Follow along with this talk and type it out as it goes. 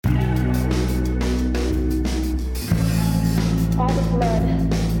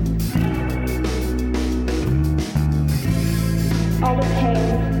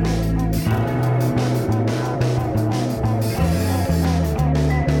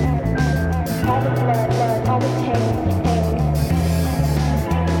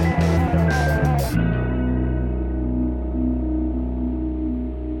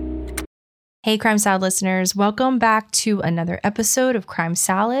Hey, Crime Salad listeners, welcome back to another episode of Crime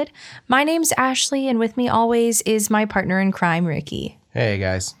Salad. My name's Ashley, and with me always is my partner in crime, Ricky. Hey,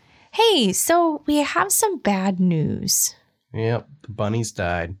 guys. Hey, so we have some bad news. Yep, the bunnies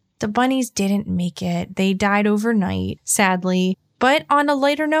died. The bunnies didn't make it. They died overnight, sadly. But on a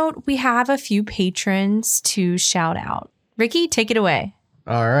lighter note, we have a few patrons to shout out. Ricky, take it away.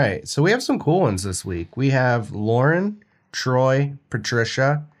 All right, so we have some cool ones this week. We have Lauren, Troy,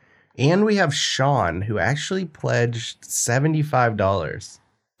 Patricia, and we have Sean, who actually pledged $75.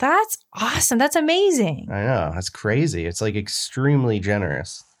 That's awesome. That's amazing. I know. That's crazy. It's like extremely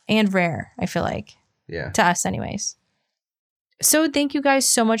generous. And rare, I feel like. Yeah. To us anyways. So thank you guys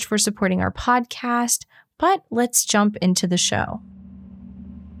so much for supporting our podcast, but let's jump into the show.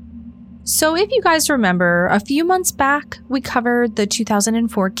 So if you guys remember, a few months back, we covered the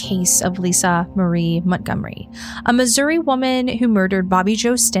 2004 case of Lisa Marie Montgomery, a Missouri woman who murdered Bobby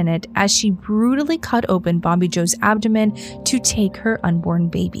Joe Stinnett as she brutally cut open Bobby Joe's abdomen to take her unborn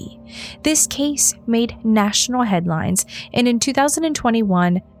baby. This case made national headlines, and in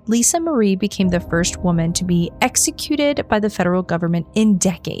 2021, Lisa Marie became the first woman to be executed by the federal government in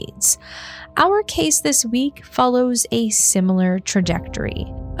decades. Our case this week follows a similar trajectory.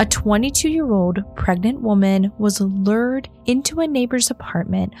 A 22-year-old pregnant woman was lured into a neighbor's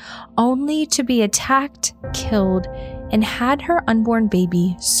apartment only to be attacked, killed, and had her unborn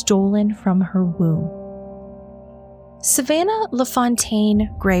baby stolen from her womb. Savanna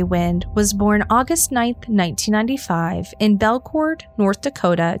LaFontaine-Greywind was born August 9, 1995 in Belcourt, North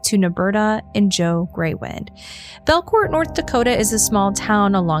Dakota to Norberta and Joe Greywind. Belcourt, North Dakota is a small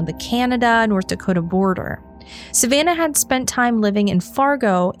town along the Canada-North Dakota border. Savanna had spent time living in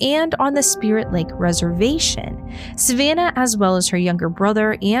Fargo and on the Spirit Lake Reservation. Savanna, as well as her younger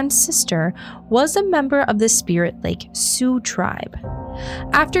brother and sister, was a member of the Spirit Lake Sioux tribe.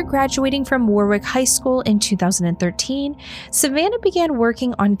 After graduating from Warwick High School in 2013, Savanna began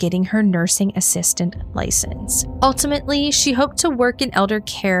working on getting her nursing assistant license. Ultimately, she hoped to work in elder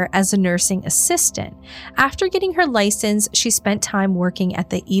care as a nursing assistant. After getting her license, she spent time working at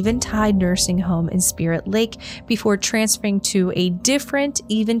the Eventide Nursing Home in Spirit Lake before transferring to a different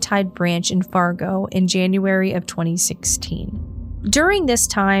Eventide branch in Fargo in January of 2016. During this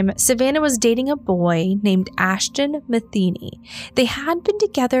time, Savanna was dating a boy named Ashton Matheny. They had been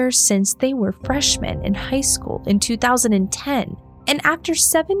together since they were freshmen in high school in 2010. And after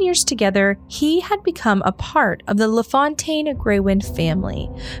 7 years together, he had become a part of the LaFontaine-Greywind family.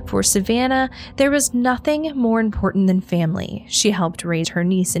 For Savanna, there was nothing more important than family. She helped raise her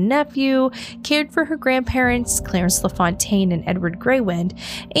niece and nephew, cared for her grandparents, Clarence LaFontaine and Edward Greywind,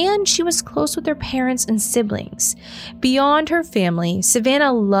 and she was close with her parents and siblings. Beyond her family,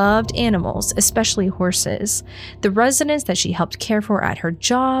 Savanna loved animals, especially horses, the residents that she helped care for at her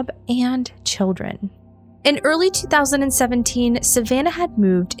job, and children. In early 2017, Savanna had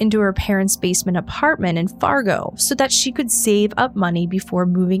moved into her parents' basement apartment in Fargo so that she could save up money before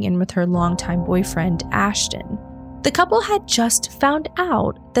moving in with her longtime boyfriend, Ashton. The couple had just found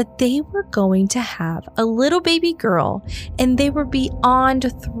out that they were going to have a little baby girl, and they were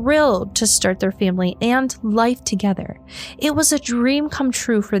beyond thrilled to start their family and life together. It was a dream come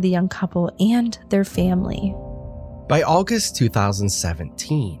true for the young couple and their family. By August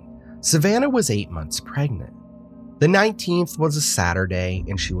 2017, Savanna was 8 months pregnant. The 19th was a Saturday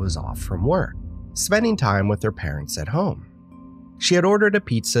and she was off from work, spending time with her parents at home. She had ordered a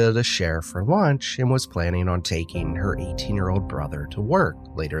pizza to share for lunch and was planning on taking her 18-year-old brother to work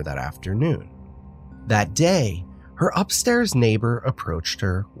later that afternoon. That day, her upstairs neighbor approached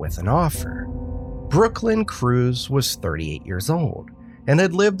her with an offer. Brooklyn Cruz was 38 years old and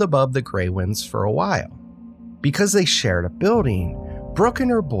had lived above the Greywinds for a while. Because they shared a building, Brooke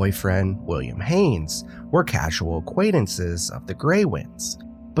and her boyfriend, William Haynes, were casual acquaintances of the Greywinds,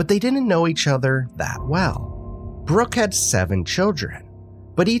 but they didn't know each other that well. Brooke had 7 children,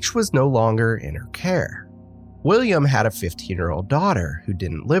 but each was no longer in her care. William had a 15-year-old daughter who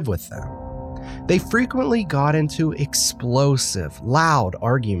didn't live with them. They frequently got into explosive, loud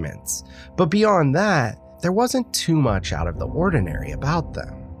arguments, but beyond that, there wasn't too much out of the ordinary about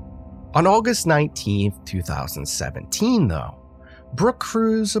them. On August 19, 2017, though, Brooke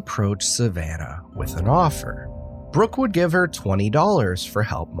Cruz approached Savanna with an offer. Brooke would give her $20 for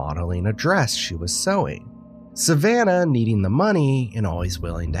help modeling a dress she was sewing. Savanna, needing the money and always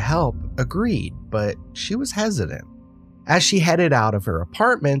willing to help, agreed, but she was hesitant. As she headed out of her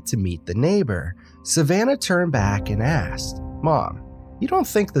apartment to meet the neighbor, Savanna turned back and asked, "Mom, you don't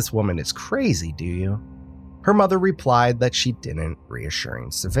think this woman is crazy, do you?" Her mother replied that she didn't,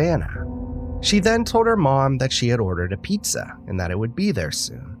 reassuring Savanna. She then told her mom that she had ordered a pizza and that it would be there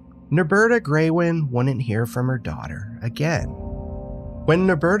soon. Greywind wouldn't hear from her daughter again. When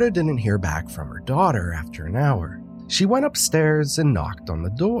Roberta didn't hear back from her daughter after an hour, she went upstairs and knocked on the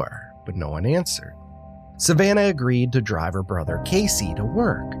door, but no one answered. Savanna agreed to drive her brother Casey to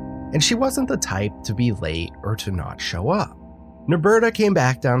work, and she wasn't the type to be late or to not show up. Roberta came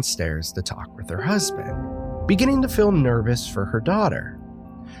back downstairs to talk with her husband, beginning to feel nervous for her daughter.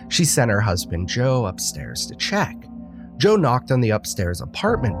 She sent her husband Joe upstairs to check. Joe knocked on the upstairs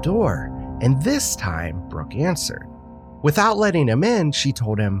apartment door, and this time Brooke answered. Without letting him in, she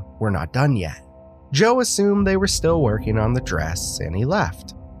told him, "We're not done yet." Joe assumed they were still working on the dress, and he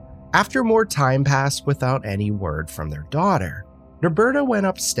left. After more time passed without any word from their daughter, Roberta went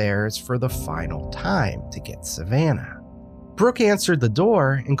upstairs for the final time to get Savanna. Brooke answered the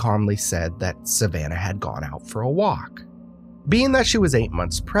door and calmly said that Savanna had gone out for a walk. Being that she was 8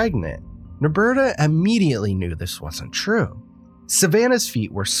 months pregnant, Roberta immediately knew this wasn't true. Savanna's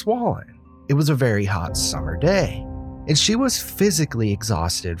feet were swollen. It was a very hot summer day, and she was physically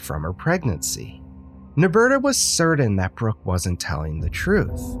exhausted from her pregnancy. Roberta was certain that Brooke wasn't telling the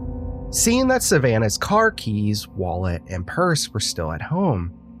truth. Seeing that Savanna's car keys, wallet, and purse were still at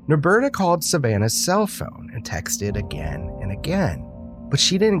home, Roberta called Savanna's cell phone and texted again and again, but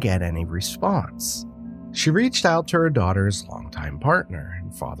she didn't get any response. She reached out to her daughter's longtime partner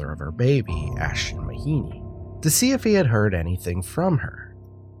and father of her baby, Ashton Mahoney, to see if he had heard anything from her.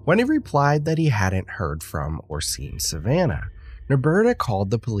 When he replied that he hadn't heard from or seen Savanna, Roberta called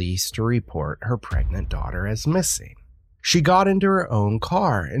the police to report her pregnant daughter as missing. She got into her own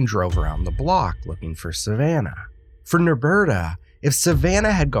car and drove around the block looking for Savanna. For Roberta, if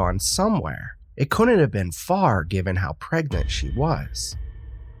Savanna had gone somewhere, it couldn't have been far given how pregnant she was.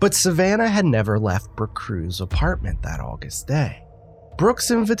 But Savanna had never left Brooke Crew's apartment that August day.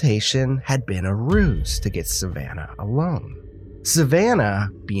 Brooke's invitation had been a ruse to get Savanna alone. Savanna,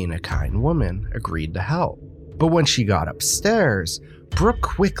 being a kind woman, agreed to help. But when she got upstairs, Brooke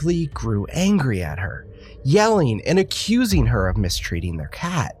quickly grew angry at her, yelling and accusing her of mistreating their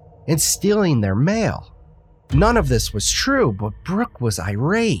cat and stealing their mail. None of this was true, but Brooke was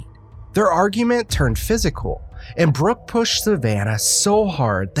irate. Their argument turned physical, and Brooke pushed Savanna so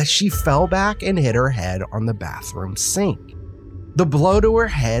hard that she fell back and hit her head on the bathroom sink. The blow to her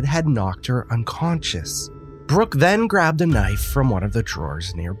head had knocked her unconscious. Brooke then grabbed a knife from one of the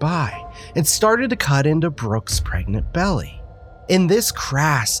drawers nearby and started to cut into Brooke's pregnant belly. In this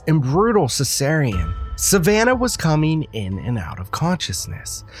crass and brutal cesarean, Savanna was coming in and out of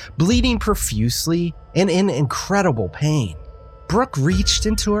consciousness, bleeding profusely and in incredible pain. Brooke reached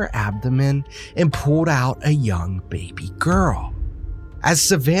into her abdomen and pulled out a young baby girl. As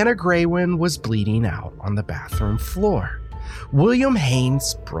Savanna Greywind was bleeding out on the bathroom floor, William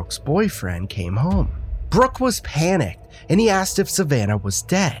Haynes, Brooke's boyfriend, came home. Brooke was panicked and he asked if Savanna was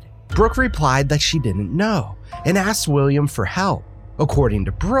dead. Brooke replied that she didn't know and asked William for help. According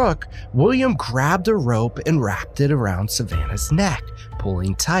to Brooke, William grabbed a rope and wrapped it around Savanna's neck,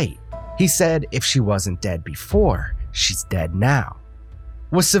 pulling tight. He said if she wasn't dead before, she's dead now.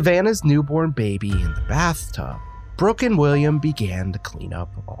 With Savanna's newborn baby in the bathtub, Brooke and William began to clean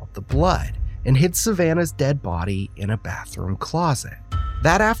up all the blood and hid Savanna's dead body in a bathroom closet.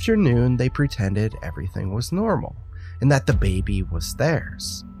 That afternoon, they pretended everything was normal and that the baby was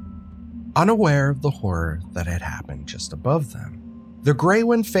theirs. Unaware of the horror that had happened just above them, the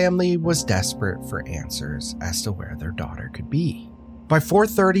Greywind family was desperate for answers as to where their daughter could be. By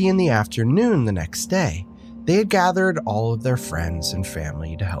 4:30 in the afternoon the next day, they had gathered all of their friends and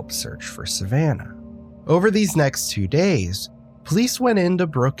family to help search for Savanna. Over these next 2 days, police went into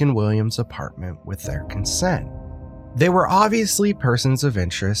Brooke and William's apartment with their consent. They were obviously persons of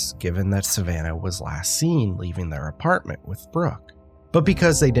interest given that Savanna was last seen leaving their apartment with Brooke. But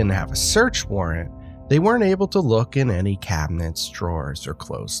because they didn't have a search warrant, they weren't able to look in any cabinets, drawers, or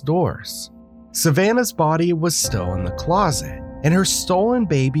closed doors. Savanna's body was still in the closet, and her stolen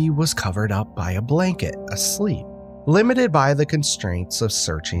baby was covered up by a blanket, asleep. Limited by the constraints of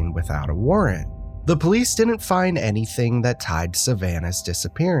searching without a warrant, the police didn't find anything that tied Savanna's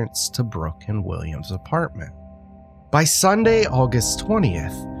disappearance to Brooke and William's apartment. By Sunday, August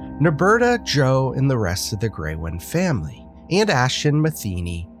 20th, Roberta, Joe, and the rest of the Greywind family, and Ashton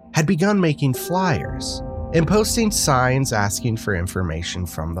Mahoney, had begun making flyers and posting signs asking for information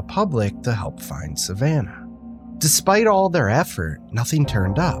from the public to help find Savanna. Despite all their effort, nothing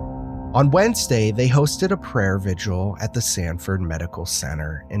turned up. On Wednesday, they hosted a prayer vigil at the Sanford Medical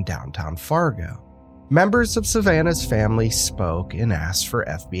Center in downtown Fargo. Members of Savanna's family spoke and asked for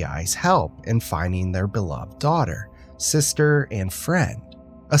FBI's help in finding their beloved daughter, sister, and friend.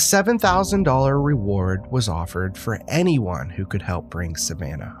 A $7,000 reward was offered for anyone who could help bring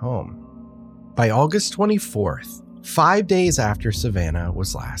Savanna home. By August 24th, 5 days after Savanna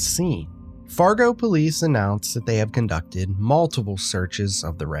was last seen, Fargo police announced that they have conducted multiple searches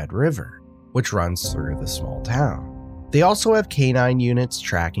of the Red River, which runs through the small town. They also have canine units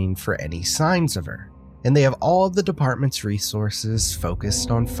tracking for any signs of her, and they have all of the department's resources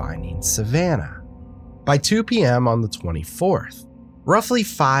focused on finding Savanna. By 2 p.m. on the 24th, roughly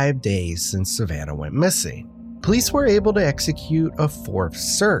 5 days since Savanna went missing, police were able to execute a fourth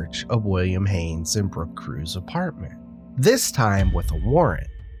search of William Haynes and Brooke Crew's apartment, this time with a warrant.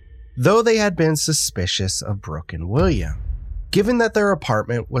 Though they had been suspicious of Brooke and William, given that their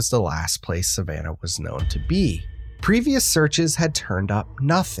apartment was the last place Savanna was known to be, previous searches had turned up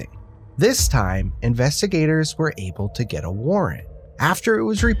nothing. This time, investigators were able to get a warrant after it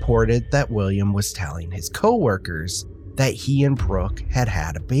was reported that William was telling his co-workers that he and Brooke had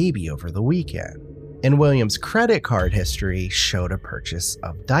had a baby over the weekend, and William's credit card history showed a purchase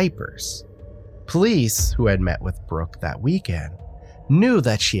of diapers. Police, who had met with Brooke that weekend, knew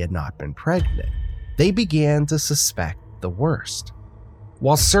that she had not been pregnant. They began to suspect the worst.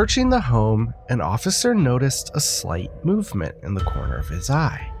 While searching the home, an officer noticed a slight movement in the corner of his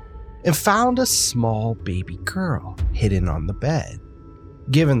eye and found a small baby girl hidden on the bed.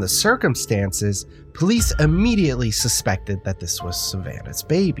 Given the circumstances, police immediately suspected that this was Savanna's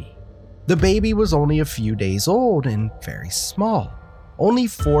baby. The baby was only a few days old and very small, only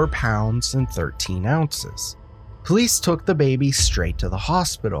 4 pounds and 13 ounces. Police took the baby straight to the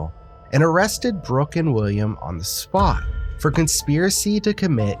hospital and arrested Brooke and William on the spot for conspiracy to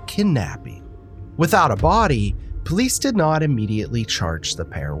commit kidnapping. Without a body, police did not immediately charge the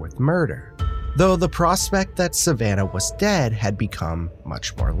pair with murder, though the prospect that Savanna was dead had become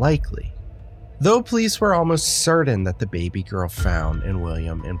much more likely. Though police were almost certain that the baby girl found in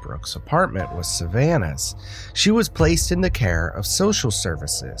William and Brooke's apartment was Savanna's, she was placed in the care of social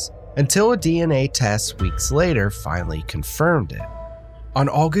services until a DNA test weeks later finally confirmed it. On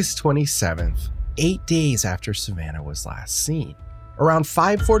August 27th, 8 days after Savanna was last seen, around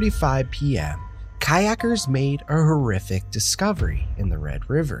 5:45 p.m., kayakers made a horrific discovery in the Red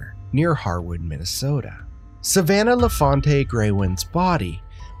River near Harwood, Minnesota. Savanna LaFontaine-Greywind's body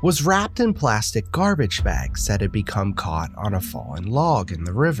was wrapped in plastic garbage bags that had become caught on a fallen log in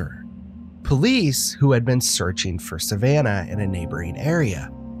the river. Police, who had been searching for Savanna in a neighboring area,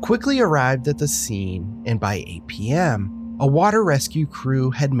 quickly arrived at the scene, and by 8 p.m., a water rescue crew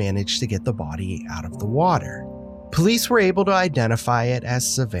had managed to get the body out of the water. Police were able to identify it as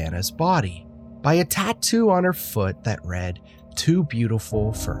Savanna's body by a tattoo on her foot that read, "Too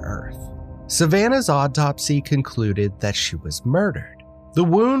beautiful for Earth." Savanna's autopsy concluded that she was murdered. The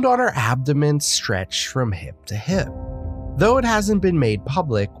wound on her abdomen stretched from hip to hip, though it hasn't been made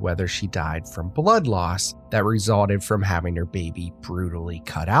public whether she died from blood loss that resulted from having her baby brutally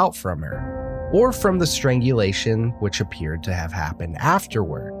cut out from her, or from the strangulation which appeared to have happened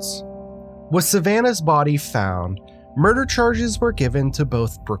afterwards. With Savanna's body found, murder charges were given to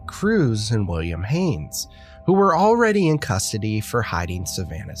both Brooke Crew and William Haynes, who were already in custody for hiding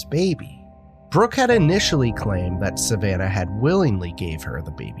Savanna's baby. Brooke had initially claimed that Savanna had willingly gave her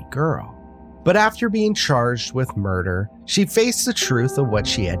the baby girl, but after being charged with murder, she faced the truth of what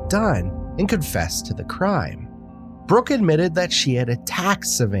she had done and confessed to the crime. Brooke admitted that she had attacked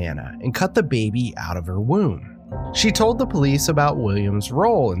Savanna and cut the baby out of her womb. She told the police about William's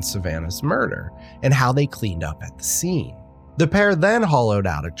role in Savanna's murder and how they cleaned up at the scene. The pair then hollowed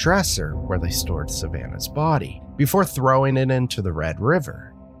out a dresser where they stored Savanna's body before throwing it into the Red River.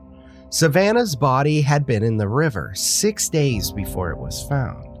 Savanna's body had been in the river 6 days before it was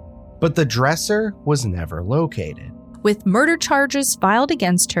found, but the dresser was never located. With murder charges filed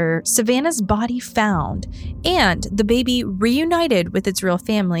against her, Savanna's body found, and the baby reunited with its real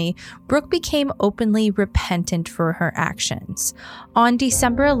family, Brooke became openly repentant for her actions. On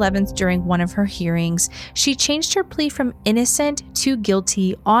December 11th, during one of her hearings, she changed her plea from innocent to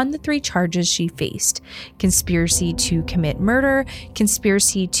guilty on the 3 charges she faced: conspiracy to commit murder,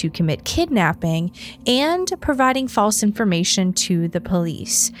 conspiracy to commit kidnapping, and providing false information to the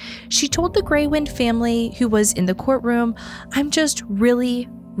police. She told the Greywind family, who was in the courtroom, "I'm just really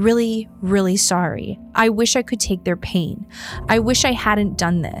sorry. I wish I could take their pain. I wish I hadn't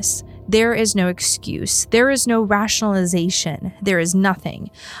done this. There is no excuse. There is no rationalization. There is nothing.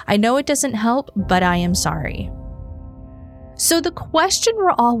 I know it doesn't help, but I am sorry." So the question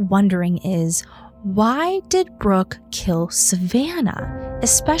we're all wondering is, why did Brooke kill Savanna,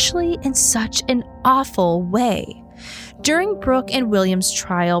 especially in such an awful way? During Brooke and William's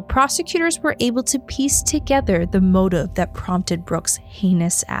trial, prosecutors were able to piece together the motive that prompted Brooke's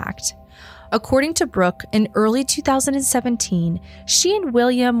heinous act. According to Brooke, in early 2017, she and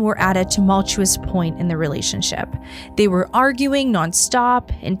William were at a tumultuous point in the relationship. They were arguing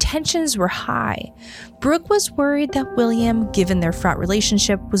nonstop, and tensions were high. Brooke was worried that William, given their fraught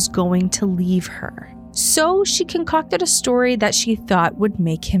relationship, was going to leave her. So she concocted a story that she thought would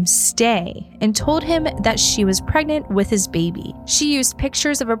make him stay and told him that she was pregnant with his baby. She used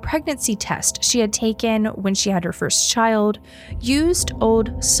pictures of a pregnancy test she had taken when she had her first child, used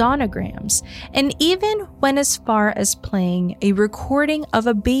old sonograms, and even went as far as playing a recording of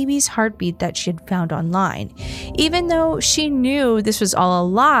a baby's heartbeat that she had found online. Even though she knew this was all a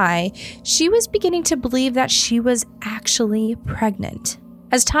lie, she was beginning to believe that she was actually pregnant.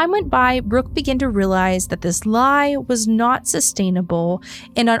 As time went by, Brooke began to realize that this lie was not sustainable,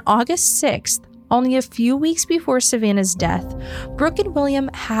 and on August 6th, only a few weeks before Savanna's death, Brooke and William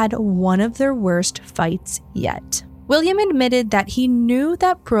had one of their worst fights yet. William admitted that he knew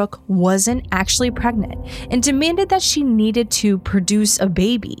that Brooke wasn't actually pregnant and demanded that she needed to produce a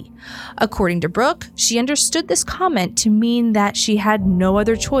baby. According to Brooke, she understood this comment to mean that she had no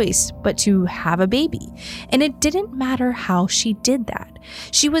other choice but to have a baby, and it didn't matter how she did that.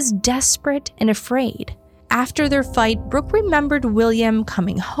 She was desperate and afraid. After their fight, Brooke remembered William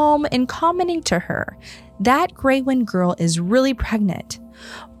coming home and commenting to her, "That Greywind girl is really pregnant."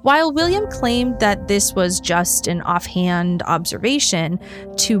 While William claimed that this was just an offhand observation,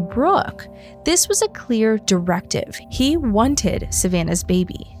 to Brooke, this was a clear directive. He wanted Savanna's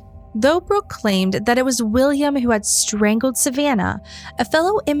baby. Though Brooke claimed that it was William who had strangled Savanna, a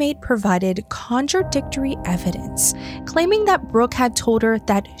fellow inmate provided contradictory evidence, claiming that Brooke had told her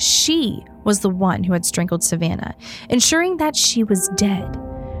that she was the one who had strangled Savanna, ensuring that she was dead.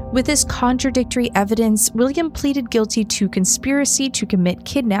 With this contradictory evidence, William pleaded guilty to conspiracy to commit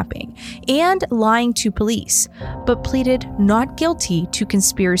kidnapping and lying to police, but pleaded not guilty to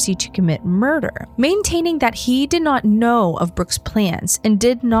conspiracy to commit murder, maintaining that he did not know of Brooke's plans and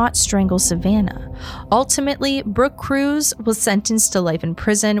did not strangle Savanna. Ultimately, Brooke Cruz was sentenced to life in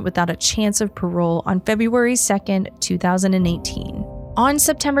prison without a chance of parole on February 2nd, 2018. On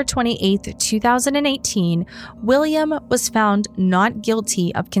September 28, 2018, William was found not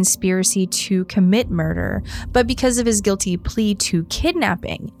guilty of conspiracy to commit murder, but because of his guilty plea to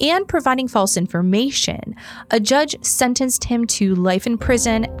kidnapping and providing false information, a judge sentenced him to life in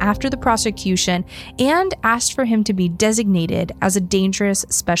prison after the prosecution and asked for him to be designated as a dangerous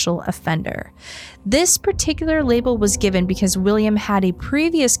special offender. This particular label was given because William had a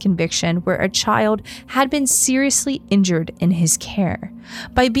previous conviction where a child had been seriously injured in his care.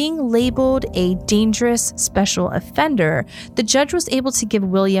 By being labeled a dangerous special offender, the judge was able to give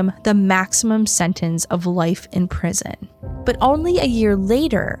William the maximum sentence of life in prison. But only a year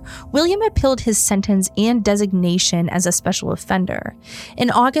later, William appealed his sentence and designation as a special offender.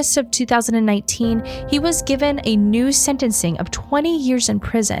 In August of 2019, he was given a new sentencing of 20 years in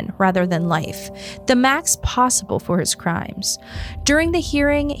prison rather than life, the max possible for his crimes. During the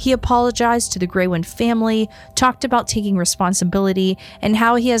hearing, he apologized to the Greywind family, talked about taking responsibility, and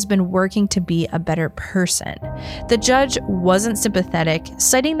how he has been working to be a better person. The judge wasn't sympathetic,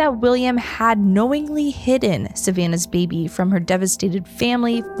 citing that William had knowingly hidden Savanna's baby from her devastated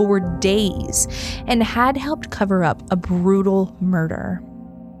family for days and had helped cover up a brutal murder.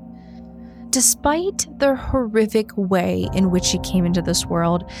 Despite the horrific way in which she came into this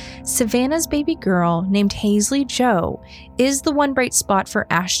world, Savanna's baby girl, named Halsey Jo, is the one bright spot for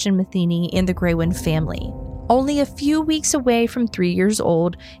Ashton Matheny and the Greywind family. Only a few weeks away from 3 years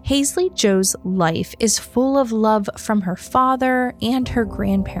old, Halsey Jo's life is full of love from her father and her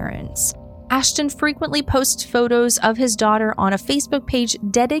grandparents. Ashton frequently posts photos of his daughter on a Facebook page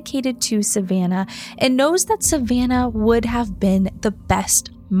dedicated to Savanna and knows that Savanna would have been the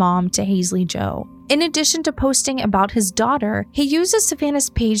best mom to Halsey Jo. In addition to posting about his daughter, he uses Savanna's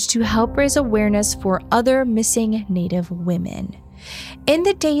page to help raise awareness for other missing Native women. In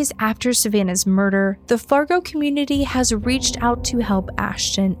the days after Savanna's murder, the Fargo community has reached out to help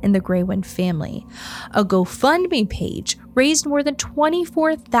Ashton and the Greywind family. A GoFundMe page raised more than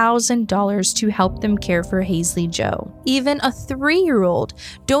 $24,000 to help them care for Halsey Jo. Even a 3-year-old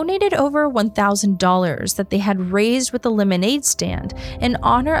donated over $1,000 that they had raised with a lemonade stand in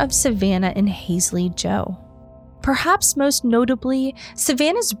honor of Savanna and Halsey Jo. Perhaps most notably,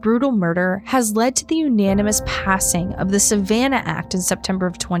 Savanna's brutal murder has led to the unanimous passing of the Savanna Act in September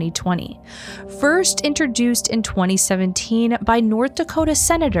of 2020. First introduced in 2017 by North Dakota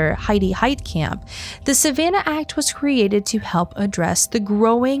Senator Heidi Heitkamp, the Savanna Act was created to help address the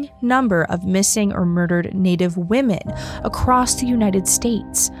growing number of missing or murdered Native women across the United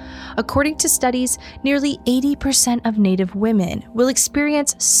States. According to studies, nearly 80% of Native women will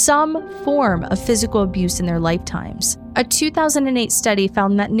experience some form of physical abuse in their lifetimes. A 2008 study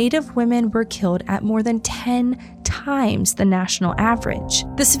found that Native women were killed at more than 10 times the national average.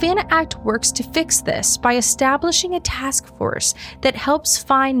 The Savanna Act works to fix this by establishing a task force that helps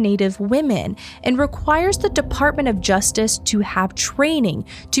find Native women and requires the Department of Justice to have training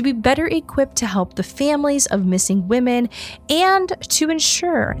to be better equipped to help the families of missing women and to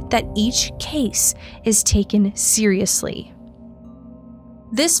ensure that each case is taken seriously.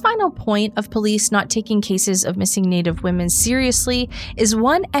 This final point of police not taking cases of missing Native women seriously is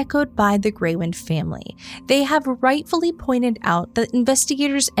one echoed by the Greywind family. They have rightfully pointed out that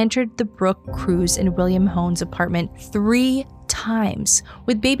investigators entered the Brooke, Cruz, and William Hone's apartment 3 times,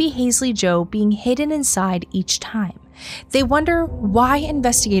 with baby Hazley Joe being hidden inside each time. They wonder why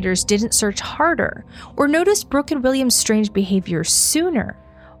investigators didn't search harder or notice Brooke and William's strange behavior sooner.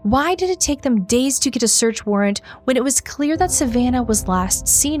 Why did it take them days to get a search warrant when it was clear that Savanna was last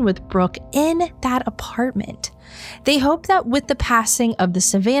seen with Brooke in that apartment? They hope that with the passing of the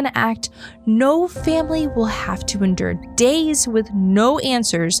Savanna Act, no family will have to endure days with no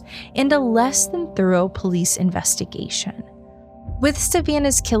answers and a less than thorough police investigation. With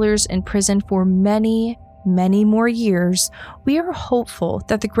Savanna's killers in prison for many more years, we are hopeful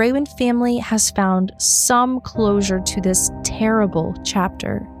that the Greywind family has found some closure to this terrible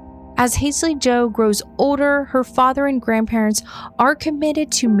chapter. As Hazley Joe grows older, her father and grandparents are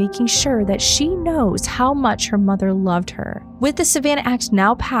committed to making sure that she knows how much her mother loved her. With the Savanna Act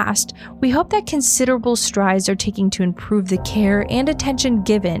now passed, we hope that considerable strides are taken to improve the care and attention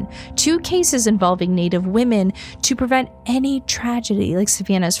given to cases involving Native women to prevent any tragedy like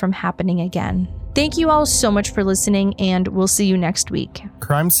Savanna's from happening again. Thank you all so much for listening, and we'll see you next week.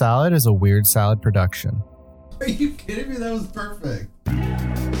 Crime Salad is a Weird Salad production. Are you kidding me? That was perfect.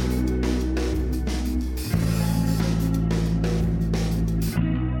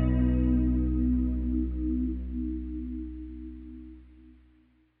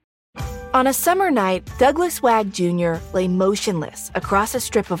 On a summer night, Douglas Wag Jr. lay motionless across a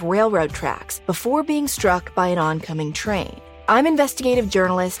strip of railroad tracks before being struck by an oncoming train. I'm investigative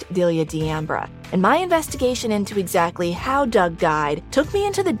journalist Delia D'Ambra, and my investigation into exactly how Doug died took me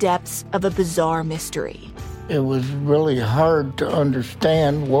into the depths of a bizarre mystery. It was really hard to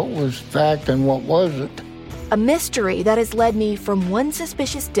understand what was fact and what wasn't. A mystery that has led me from one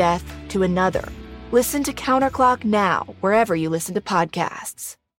suspicious death to another. Listen to Counterclock now, wherever you listen to podcasts.